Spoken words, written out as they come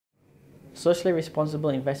Socially responsible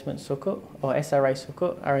investment sukuk, or SRI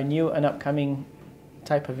Sukuk, are a new and upcoming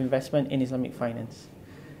type of investment in Islamic finance.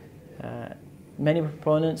 Many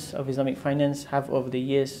proponents of Islamic finance have over the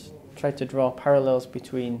years tried to draw parallels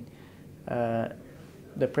between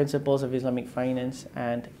the principles of Islamic finance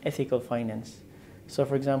and ethical finance. So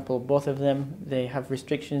for example, both of them, they have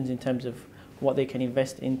restrictions in terms of what they can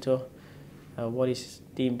invest into, what is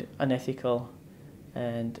deemed unethical,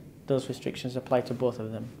 and those restrictions apply to both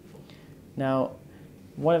of them. Now,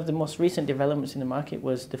 one of the most recent developments in the market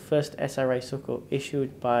was the first SRI Sukuk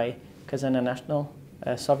issued by Khazanah Nasional,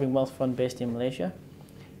 a sovereign wealth fund based in Malaysia.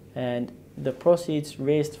 And the proceeds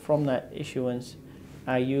raised from that issuance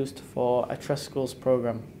are used for a trust schools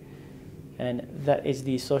program. And that is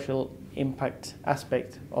the social impact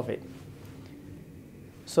aspect of it.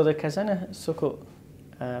 So the Khazanah Sukuk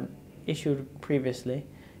issued previously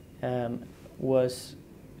was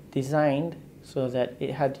designed so that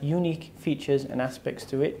it had unique features and aspects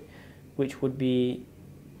to it which would be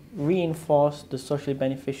reinforce the socially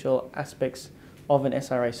beneficial aspects of an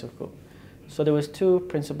SRI Sukuk. So there was two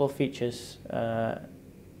principal features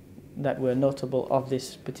that were notable of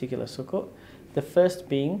this particular Sukuk. The first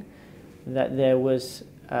being that there was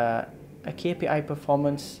a KPI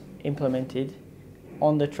performance implemented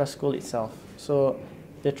on the trust school itself. So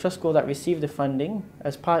the trust school that received the funding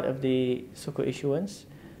as part of the Sukuk issuance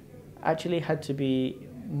actually had to be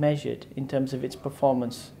measured in terms of its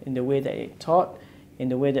performance, in the way that it taught, in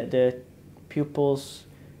the way that the pupils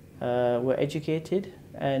were educated,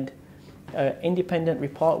 and an independent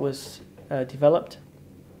report was developed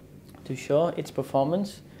to show its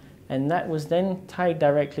performance, and that was then tied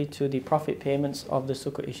directly to the profit payments of the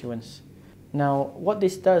Sukuk issuance. Now, what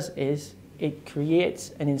this does is it creates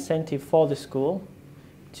an incentive for the school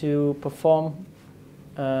to perform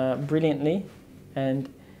brilliantly,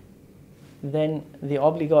 and then the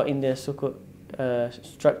obligor in the Sukuk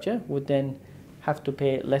structure would then have to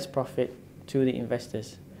pay less profit to the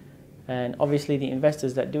investors. And obviously the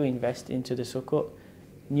investors that do invest into the Sukuk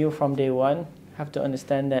knew from day one, have to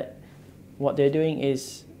understand that what they're doing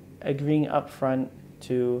is agreeing upfront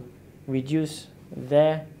to reduce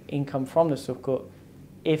their income from the Sukuk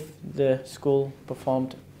if the school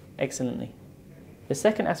performed excellently. The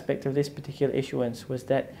second aspect of this particular issuance was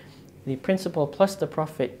that the principal plus the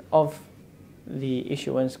profit of the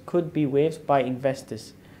issuance could be waived by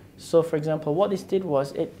investors. So for example, what this did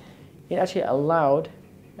was it actually allowed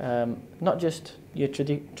not just your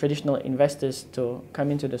traditional investors to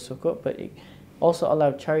come into the Sukuk, but it also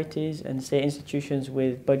allowed charities and say institutions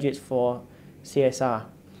with budgets for CSR.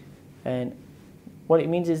 And what it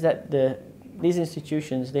means is that these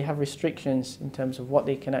institutions, they have restrictions in terms of what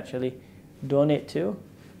they can actually donate to.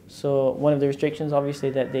 So one of the restrictions,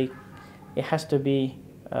 obviously, that it has to be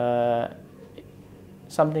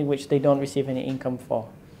something which they don't receive any income for.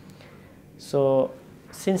 So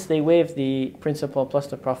since they waive the principal plus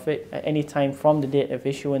the profit at any time from the date of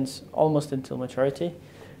issuance almost until maturity,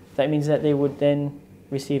 that means that they would then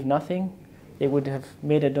receive nothing. They would have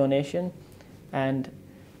made a donation, and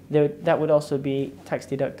that would also be tax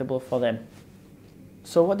deductible for them.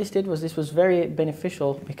 So what this did was, this was very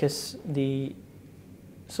beneficial because the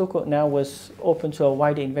Sukuk now was open to a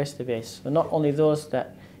wider investor base. So not only those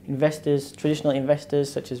that investors, traditional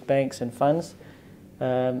investors such as banks and funds,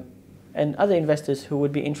 and other investors who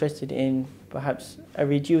would be interested in perhaps a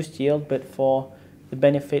reduced yield but for the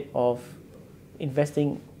benefit of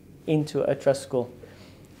investing into a trust school,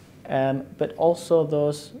 but also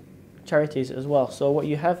those charities as well. So what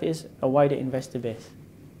you have is a wider investor base.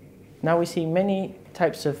 Now we see many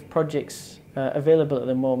types of projects available at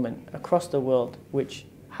the moment across the world which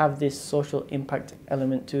have this social impact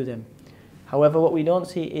element to them. However, what we don't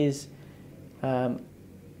see is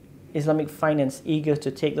Islamic finance eager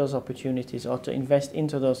to take those opportunities or to invest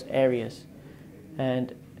into those areas.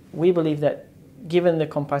 And we believe that given the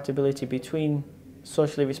compatibility between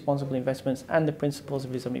socially responsible investments and the principles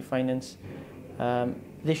of Islamic finance,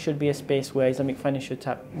 this should be a space where Islamic finance should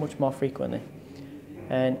tap much more frequently.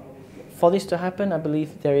 And for this to happen, I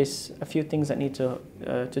believe there is a few things that need to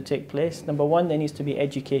take place. Number one, there needs to be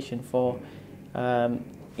education for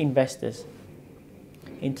investors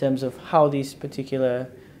in terms of how these particular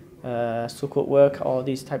Sukuk work or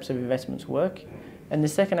these types of investments work. And the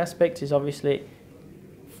second aspect is obviously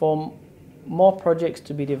for more projects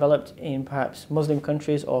to be developed in perhaps Muslim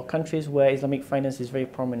countries or countries where Islamic finance is very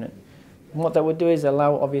prominent. And what that would do is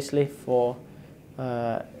allow obviously for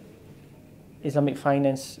Islamic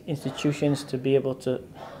finance institutions to be able to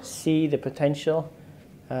see the potential,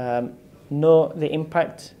 know the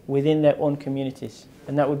impact within their own communities,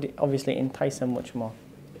 and that would obviously entice them much more.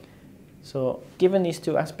 So given these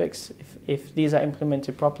two aspects, if these are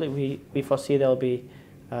implemented properly, we foresee there will be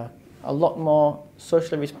a lot more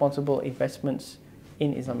socially responsible investments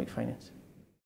in Islamic finance.